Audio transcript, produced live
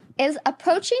Is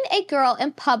approaching a girl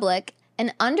in public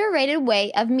an underrated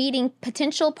way of meeting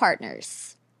potential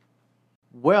partners?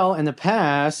 Well, in the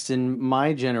past, in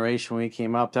my generation when we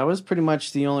came up, that was pretty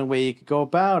much the only way you could go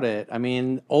about it. I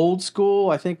mean, old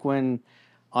school, I think when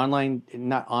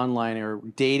not online or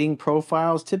dating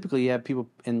profiles, typically you have people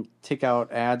take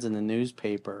out ads in the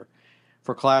newspaper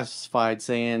for classified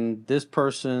saying this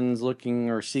person's looking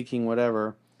or seeking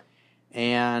whatever.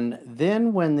 And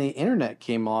then when the internet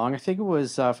came along, I think it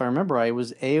was, if I remember right, it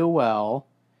was AOL.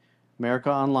 America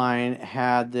Online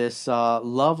had this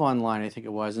Love Online, I think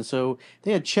it was. And so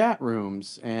they had chat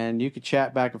rooms, and you could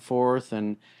chat back and forth.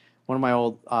 And one of my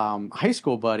old high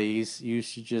school buddies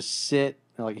used to just sit,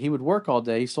 like he would work all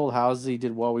day. He sold houses. He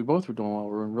did well. We both were doing well.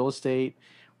 We were in real estate.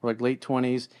 We're like late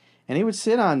 20s. And he would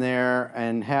sit on there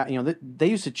and they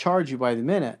used to charge you by the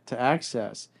minute to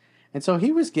access. And so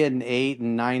he was getting $800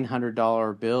 and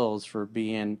 $900 bills for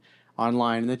being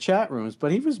online in the chat rooms.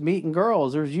 But he was meeting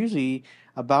girls. There was usually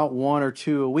about one or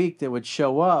two a week that would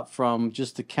show up from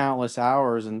just the countless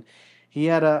hours. And he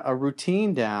had a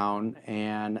routine down,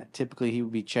 and typically he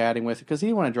would be chatting with, because he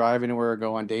didn't want to drive anywhere or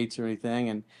go on dates or anything.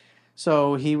 And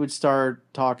so he would start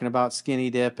talking about skinny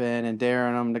dipping and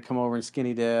daring them to come over and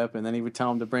skinny dip. And then he would tell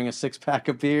them to bring a 6-pack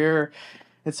of beer.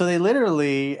 And so they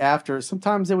literally,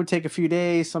 sometimes it would take a few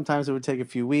days, sometimes it would take a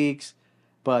few weeks,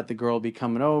 but the girl would be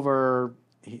coming over.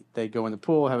 They'd go in the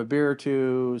pool, have a beer or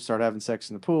two, start having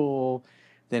sex in the pool.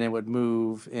 Then it would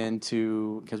move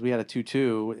into, because we had a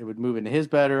 2-2, it would move into his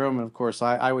bedroom. And of course,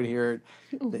 I would hear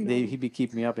it. He'd be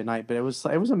keeping me up at night. But it was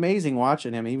amazing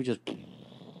watching him. He would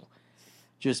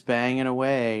just banging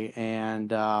away.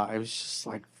 And it was just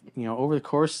like, over the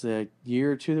course of the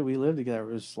year or two that we lived together,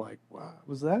 it was like, wow,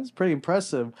 that was pretty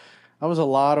impressive. That was a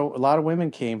lot of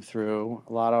women came through,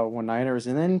 a lot of one-nighters.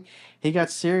 And then he got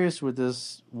serious with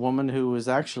this woman who was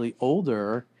actually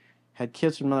older, had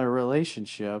kids from another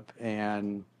relationship,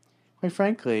 and quite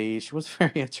frankly, she was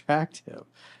very attractive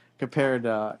compared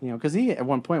to, because he at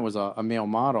one point was a male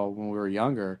model when we were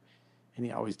younger, and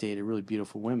he always dated really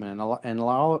beautiful women.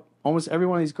 Almost every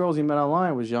one of these girls he met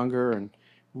online was younger and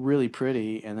really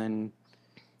pretty, and then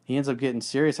he ends up getting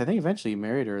serious. I think eventually he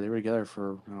married her. They were together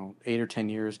for 8 or 10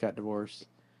 years, got divorced.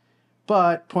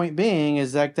 But point being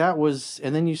is that was,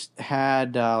 and then you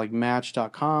had like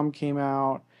Match.com came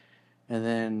out. And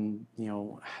then,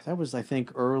 that was, I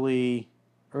think, early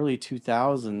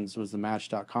 2000s was the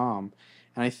Match.com.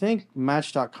 And I think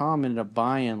Match.com ended up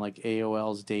buying, like,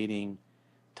 AOL's dating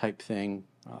type thing.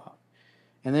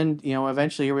 And then,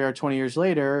 eventually, here we are 20 years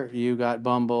later, you got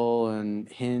Bumble and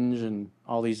Hinge and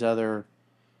all these other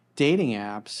dating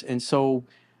apps. And so,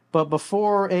 but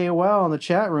before AOL and the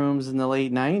chat rooms in the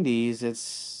late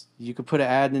 90s, you could put an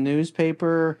ad in the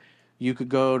newspaper. You could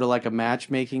go to like a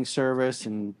matchmaking service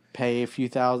and pay a few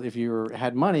thousand. If you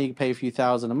had money, you could pay a few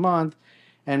thousand a month.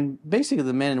 And basically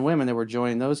the men and women that were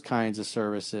joining those kinds of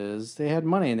services, they had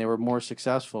money and they were more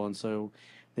successful. And so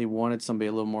they wanted somebody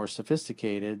a little more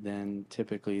sophisticated than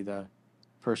typically the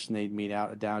person they'd meet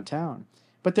out downtown.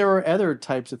 But there were other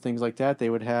types of things like that.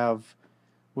 They would have,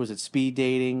 speed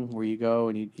dating, where you go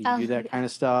and you do that kind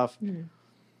of stuff. Mm-hmm.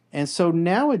 And so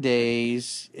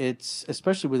nowadays, it's,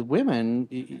 especially with women,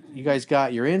 you guys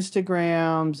got your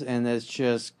Instagrams, and it's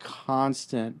just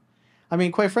constant. I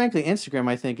mean, quite frankly, Instagram,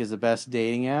 I think, is the best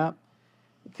dating app.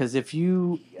 Because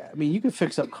you could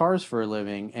fix up cars for a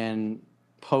living and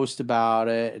post about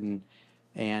it,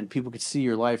 and people could see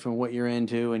your life and what you're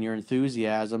into and your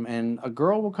enthusiasm. And a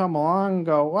girl will come along and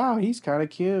go, wow, he's kind of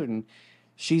cute. And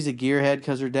she's a gearhead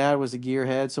because her dad was a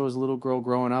gearhead. So was a little girl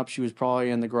growing up. She was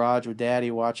probably in the garage with daddy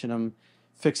watching him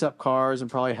fix up cars and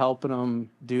probably helping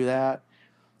him do that.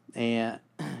 And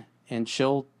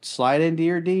she'll slide into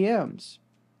your DMs.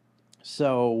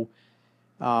 So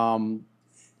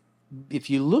if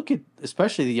you look at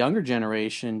especially the younger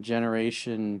Generation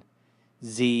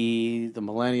Z, the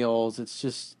millennials, it's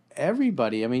just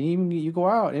everybody. I mean, even you go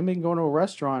out, anybody can go into a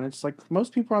restaurant. It's like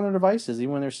most people are on their devices.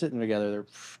 Even when they're sitting together,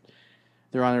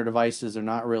 they're on their devices. They're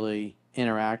not really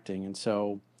interacting. And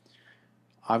so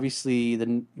obviously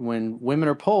when women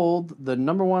are polled, the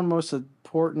number one most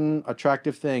important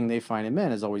attractive thing they find in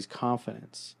men is always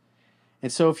confidence.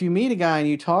 And so if you meet a guy and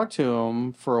you talk to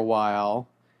him for a while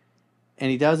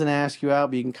and he doesn't ask you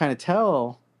out, but you can kind of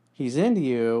tell he's into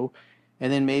you,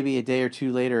 and then maybe a day or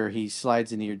two later he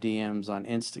slides into your DMs on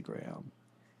Instagram.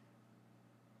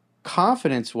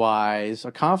 Confidence-wise,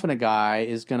 a confident guy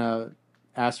is going to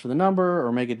ask for the number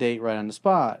or make a date right on the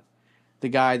spot. The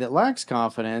guy that lacks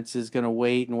confidence is going to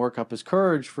wait and work up his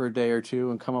courage for a day or two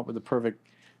and come up with the perfect,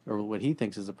 or what he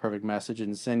thinks is the perfect message,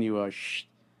 and send you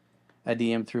a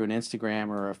DM through an Instagram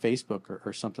or a Facebook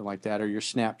or something like that, or your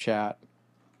Snapchat,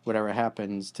 whatever it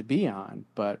happens to be on.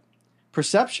 But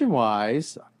perception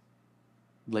wise,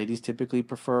 ladies typically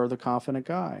prefer the confident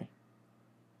guy.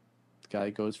 The guy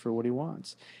goes for what he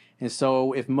wants. And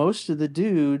so if most of the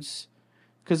dudes,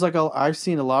 because like I've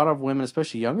seen a lot of women,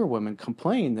 especially younger women,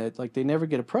 complain that like they never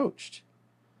get approached.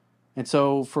 And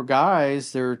so for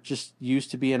guys, they're just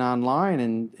used to being online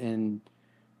and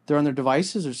they're on their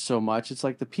devices or so much. It's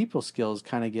like the people skills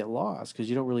kind of get lost because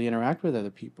you don't really interact with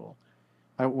other people.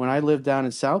 When I lived down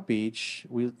in South Beach,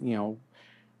 we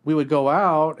would go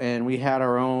out and we had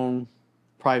our own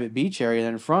private beach area.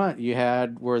 And in front, you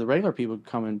had where the regular people would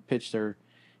come and pitch their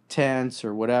tents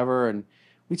or whatever. And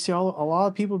we'd see a lot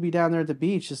of people be down there at the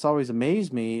beach. This always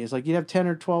amazed me. It's like you'd have 10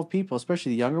 or 12 people,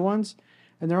 especially the younger ones,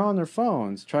 and they're on their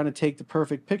phones trying to take the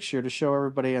perfect picture to show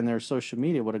everybody on their social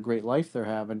media what a great life they're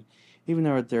having, even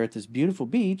though they're at this beautiful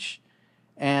beach,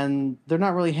 and they're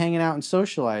not really hanging out and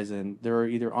socializing. They're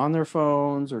either on their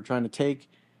phones or trying to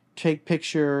take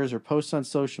pictures or post on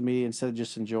social media instead of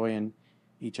just enjoying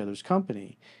each other's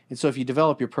company. And so if you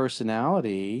develop your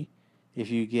personality, if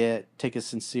you take a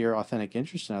sincere, authentic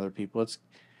interest in other people,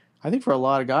 I think for a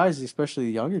lot of guys, especially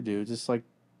the younger dudes, it's like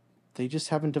they just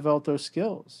haven't developed those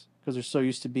skills because they're so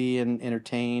used to being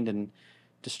entertained and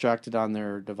distracted on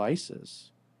their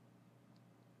devices.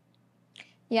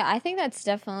 Yeah, I think that's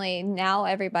definitely now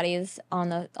everybody's on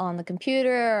the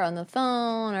computer or on the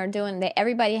phone or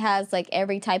everybody has like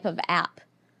every type of app,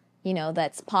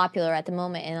 that's popular at the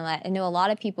moment. And I know a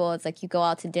lot of people, it's like you go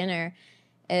out to dinner,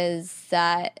 is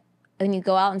that when you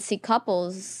go out and see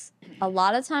couples, a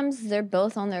lot of times they're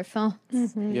both on their phones.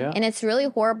 Mm-hmm. Yeah. And it's really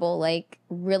horrible, like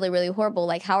really, really horrible.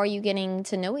 Like, how are you getting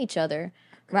to know each other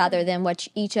rather than what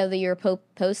each other you're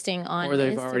posting on Instagram? Or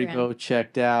they've already both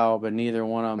checked out, but neither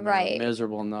one of them are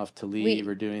miserable enough to leave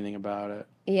or do anything about it.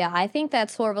 Yeah, I think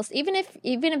that's horrible. Even if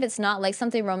it's not like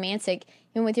something romantic,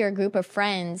 even with your group of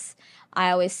friends,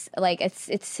 I always like it's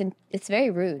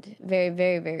very rude, very,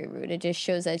 very, very rude. It just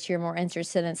shows that you're more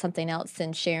interested in something else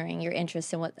than sharing your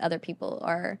interest in what other people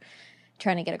are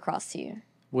trying to get across to you.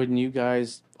 Wouldn't you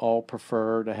guys all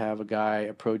prefer to have a guy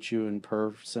approach you in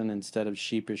person instead of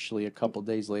sheepishly a couple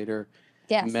days later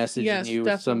messaging you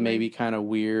with some maybe kind of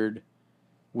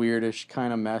weirdish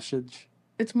kind of message?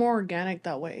 It's more organic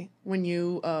that way when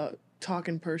you talk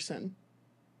in person.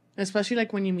 Especially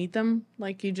like when you meet them,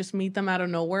 like you just meet them out of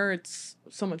nowhere, it's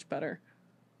so much better.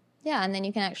 Yeah, and then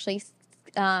you can actually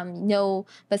know,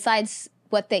 besides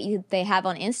what they have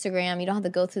on Instagram, you don't have to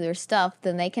go through their stuff,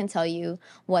 then they can tell you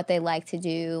what they like to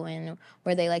do and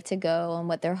where they like to go and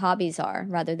what their hobbies are,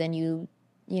 rather than you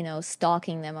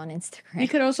stalking them on Instagram. You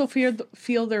could also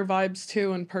feel their vibes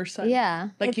too in person. Yeah.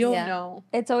 Like you'll know.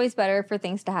 It's always better for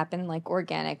things to happen like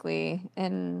organically,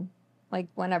 and like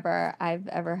whenever I've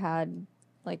ever had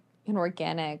like an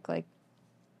organic like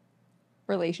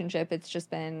relationship, it's just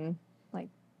been like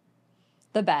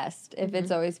the best. If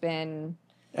it's always been,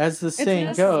 as the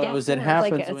saying goes, it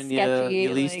happens like when you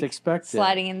least expect it.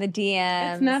 Sliding in the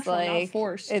DMs. It's natural, like, not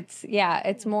forced.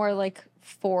 It's more like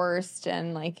forced,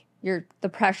 and like the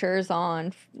pressure's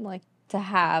on like to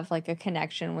have like a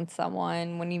connection with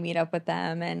someone when you meet up with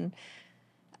them. And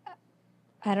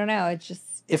I don't know, it's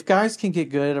just, if guys can get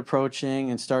good at approaching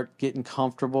and start getting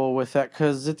comfortable with that,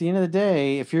 because at the end of the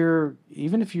day,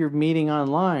 even if you're meeting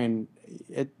online,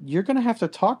 you're going to have to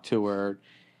talk to her.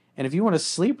 And if you want to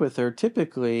sleep with her,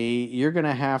 typically you're going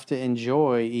to have to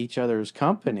enjoy each other's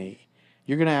company.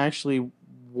 You're going to actually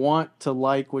want to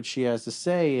like what she has to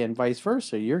say, and vice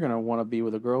versa. You're going to want to be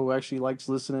with a girl who actually likes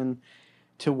listening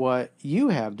to what you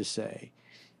have to say.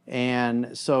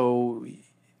 And so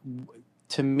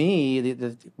to me,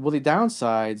 the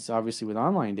downsides, obviously, with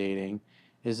online dating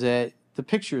is that the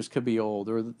pictures could be old,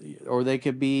 or they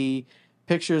could be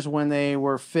pictures when they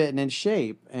were fit and in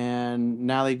shape, and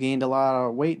now they've gained a lot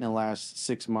of weight in the last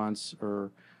 6 months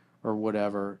or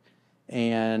whatever.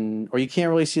 Or you can't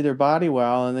really see their body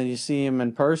well, and then you see them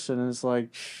in person, and it's like,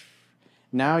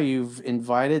 now you've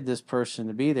invited this person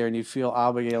to be there, and you feel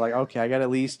obligated, like, okay, I got to at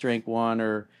least drink one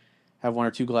or have 1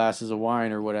 or 2 glasses of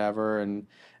wine or whatever, and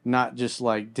not just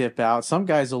like dip out. Some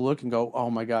guys will look and go,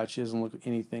 oh my God, she doesn't look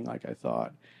anything like I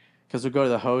thought. Because they'll go to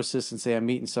the hostess and say, I'm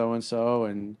meeting so-and-so,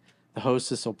 and the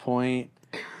hostess will point,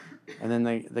 and then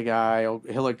the guy,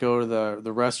 he'll like go to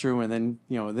the restroom and then,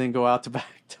 then go out the back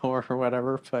door or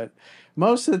whatever. But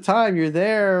most of the time you're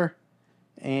there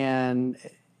and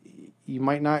you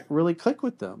might not really click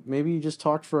with them. Maybe you just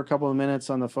talked for a couple of minutes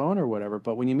on the phone or whatever.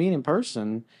 But when you meet in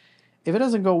person, if it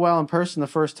doesn't go well in person the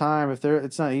first time,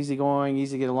 it's not easy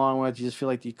to get along with, you just feel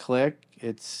like you click,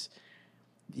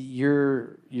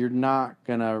 you're not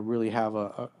gonna really have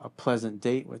a pleasant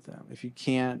date with them if you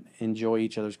can't enjoy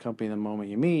each other's company the moment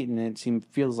you meet, and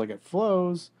feels like it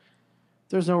flows.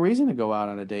 There's no reason to go out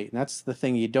on a date, and that's the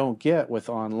thing you don't get with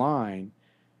online.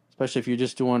 Especially if you're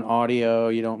just doing audio,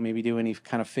 you don't maybe do any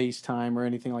kind of FaceTime or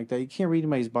anything like that. You can't read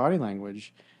anybody's body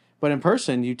language. But in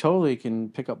person, you totally can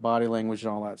pick up body language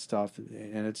and all that stuff.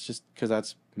 And it's just because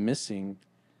that's missing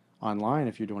online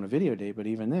if you're doing a video date. But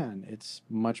even then, it's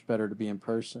much better to be in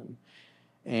person.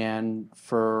 And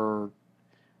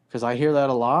because I hear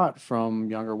that a lot from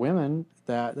younger women,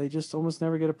 that they just almost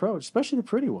never get approached, especially the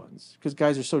pretty ones. Because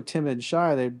guys are so timid and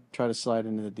shy, they try to slide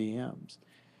into the DMs.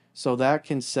 So that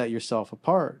can set yourself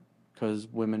apart, because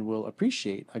women will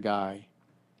appreciate a guy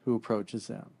who approaches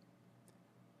them.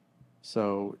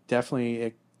 So definitely,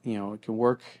 it can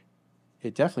work.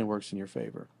 It definitely works in your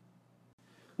favor.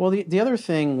 Well, the other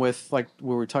thing with, like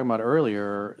we were talking about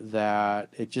earlier, that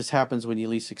it just happens when you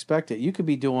least expect it. You could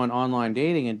be doing online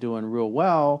dating and doing real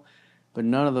well, but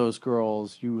none of those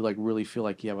girls, you like really feel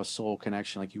like you have a soul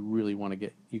connection, like you really want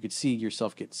to you could see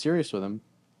yourself get serious with them.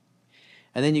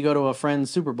 And then you go to a friend's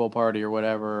Super Bowl party or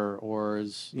whatever, or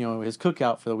his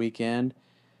cookout for the weekend,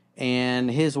 and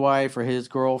his wife or his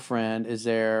girlfriend is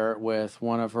there with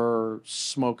one of her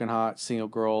smoking hot single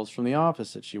girls from the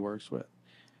office that she works with.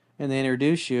 And they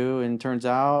introduce you, and turns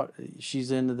out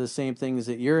she's into the same things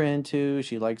that you're into.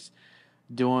 She likes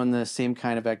doing the same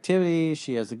kind of activities.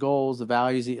 She has the goals, the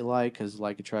values that you like, because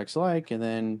like attracts like. And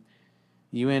then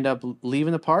you end up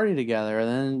leaving the party together. And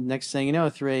then next thing you know,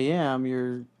 3 a.m.,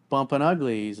 you're bumping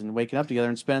uglies and waking up together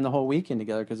and spending the whole weekend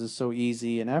together because it's so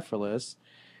easy and effortless.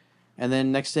 And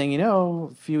then next thing you know,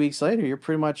 a few weeks later, you're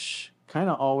pretty much kind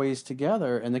of always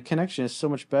together, and the connection is so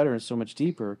much better and so much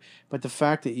deeper. But the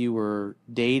fact that you were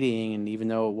dating, and even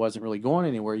though it wasn't really going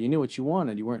anywhere, you knew what you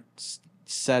wanted. You weren't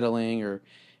settling or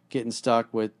getting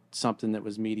stuck with something that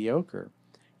was mediocre.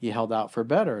 You held out for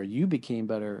better. You became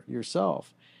better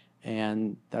yourself.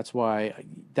 And that's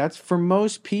for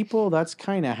most people, that's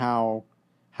kind of how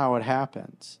it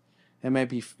happens. It might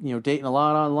be, dating a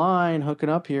lot online, hooking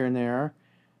up here and there,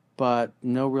 but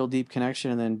no real deep connection.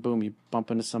 And then boom, you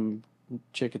bump into some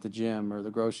chick at the gym or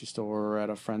the grocery store or at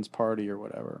a friend's party or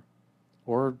whatever,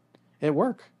 or at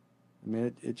work. I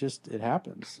mean, it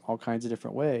happens all kinds of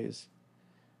different ways.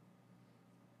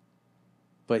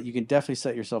 But you can definitely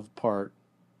set yourself apart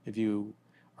if you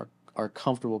are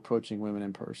comfortable approaching women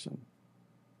in person,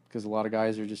 because a lot of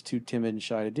guys are just too timid and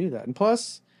shy to do that. And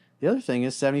plus, the other thing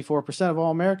is 74% of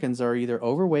all Americans are either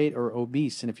overweight or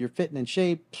obese. And if you're fit and in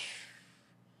shape,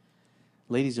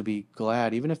 ladies will be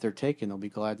glad, even if they're taken, they'll be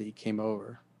glad that you came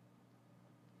over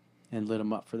and lit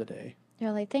them up for the day.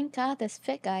 You're like, thank God this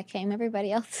fit guy came.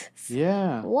 Everybody else is...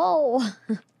 Yeah. Whoa.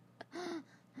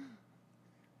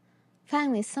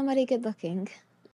 Finally, somebody good looking.